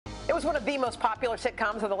It was one of the most popular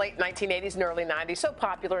sitcoms of the late 1980s and early 90s. So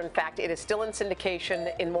popular, in fact, it is still in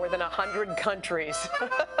syndication in more than 100 countries.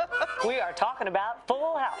 We are talking about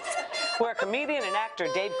Full House, where comedian and actor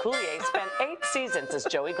Dave Coulier spent 8 seasons as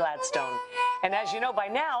Joey Gladstone. And as you know by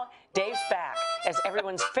now, Dave's back as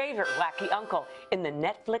everyone's favorite wacky uncle in the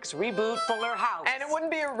Netflix reboot Fuller House. And it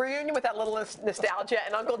wouldn't be a reunion without a little nostalgia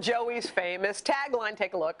and Uncle Joey's famous tagline.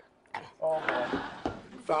 Take a look. Oh,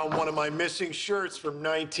 found one of my missing shirts from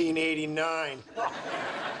 1989.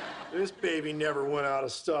 This baby never went out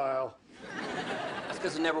of style. That's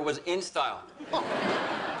because it never was in style.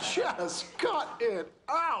 Just cut it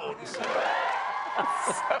out.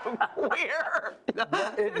 So weird.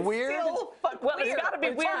 It's weird? Well, it's got to be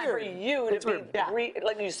weird for you to be,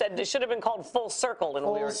 like you said, it should have been called Full Circle.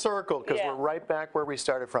 Full Circle, because we're right back where we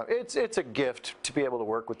started from. It's a gift to be able to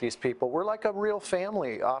work with these people. We're like a real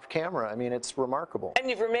family off camera. I mean, it's remarkable. And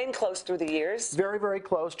you've remained close through the years? Very, very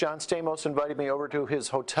close. John Stamos invited me over to his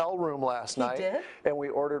hotel room last night. He did? And we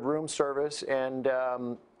ordered room service, and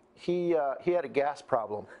he had a gas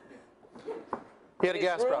problem. He had a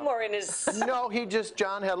gas problem. Or in his... No,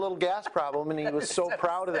 John had a little gas problem, and he was so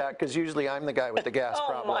proud of that, because usually I'm the guy with the gas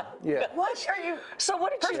problem. Yeah. What are you... So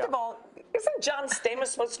what did First of all, isn't John Stamos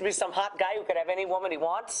supposed to be some hot guy who could have any woman he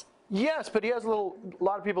wants? Yes, but he has a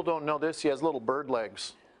lot of people don't know this, he has little bird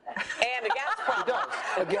legs. And a gas problem. He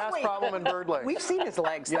does. A gas problem and bird legs. We've seen his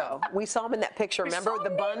legs, though. We saw him in that picture. Remember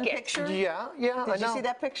the bun picture? Yeah, I know. Did you see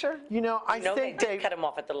that picture? You know, I think they cut him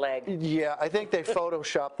off at the leg. Yeah, I think they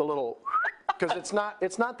photoshopped the little, because it's not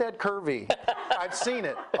that curvy. I've seen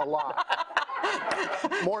it a lot.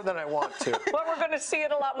 More than I want to. Well, we're going to see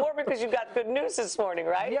it a lot more because you got good news this morning,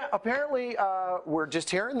 right? Yeah, apparently we're just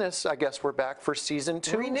hearing this. I guess we're back for season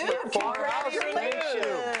 2. Renewed. Congratulations.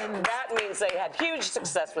 That means they had huge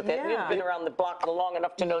success with it. Yeah. You've been around the block long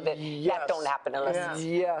enough to know that that don't happen unless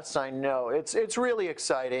Yes, I know. It's really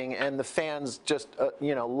exciting, and the fans just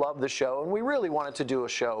love the show, and we really wanted to do a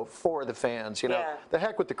show for the fans. You know, the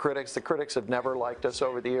heck with the critics. The critics have never liked us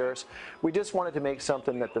over the years. We just wanted to make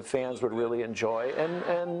something that the fans would really enjoy, and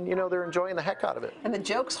they're enjoying the heck out of it. And the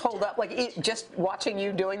jokes hold up. Like just watching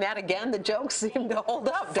you doing that again, the jokes seem to hold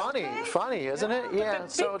up. Funny, isn't it? Yeah. But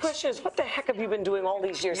the big question is, what the heck have you been doing all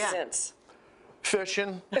these years since?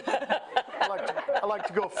 Fishing. I like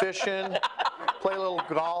to go fishing, play a little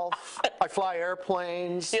golf. I fly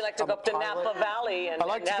airplanes. You like to go up to Napa Valley and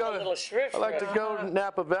have a little shrift. I like to go to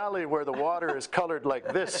Napa Valley where the water is colored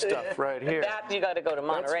like this stuff right here. That you got to go to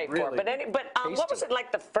Monterey for. But what was it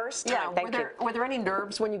like the first time? Were there any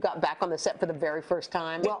nerves when you got back on the set for the very first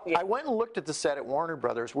time? Well, I went and looked at the set at Warner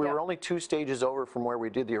Brothers. We were only 2 stages over from where we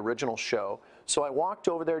did the original show. So I walked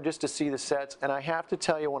over there just to see the sets, and I have to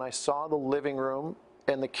tell you, when I saw the living room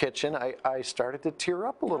and the kitchen, I started to tear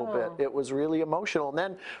up a little bit. It was really emotional. And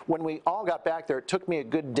then when we all got back there, it took me a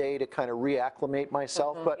good day to kind of reacclimate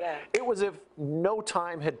myself, but it was as if no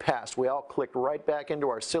time had passed. We all clicked right back into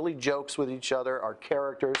our silly jokes with each other, our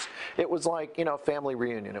characters. It was like, a family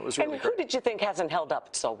reunion. It was really great. And who did you think hasn't held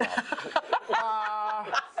up so well?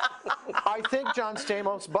 I think John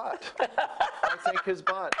Stamos' butt. I think his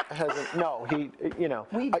butt hasn't. No,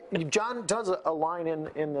 John does a line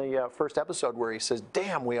in the first episode where he says,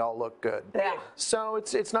 "Damn, we all look good." Yeah. So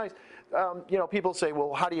it's nice. People say,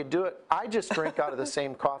 "Well, how do you do it?" I just drink out of the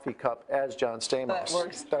same coffee cup as John Stamos. That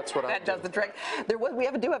works. That's what I do. That does the trick. We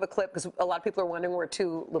do have a clip because a lot of people are wondering where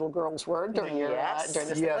 2 little girls were during during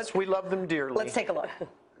this. Yes, we love them dearly. Let's take a look.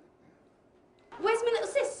 Where's my little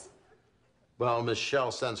sis? Well,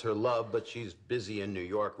 Michelle sends her love, but she's busy in New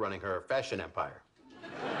York running her fashion empire.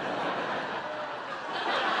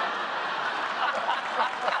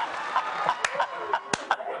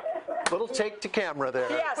 Little take to camera there.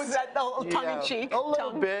 Yes. Was that a little tongue-in-cheek? A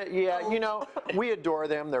little bit, yeah. We adore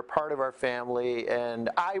them. They're part of our family,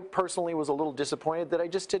 and I personally was a little disappointed that I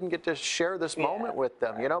just didn't get to share this moment with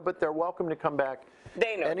them, but they're welcome to come back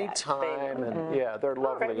anytime, and they're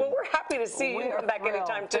lovely. Right. Well, we're happy to see you come back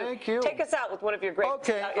anytime, too. Thank you. Take us out with one of your great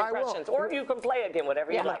impressions, or you can play again,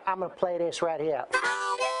 whatever you like. I'm going to play this right here.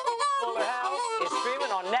 Fuller House is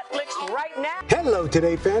streaming on Netflix right now. Hello,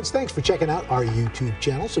 Today fans. Thanks for checking out our YouTube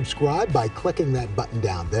channel. Subscribe by clicking that button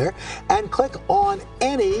down there and click on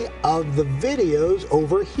any of the videos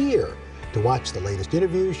over here to watch the latest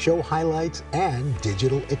interviews, show highlights, and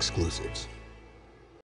digital exclusives.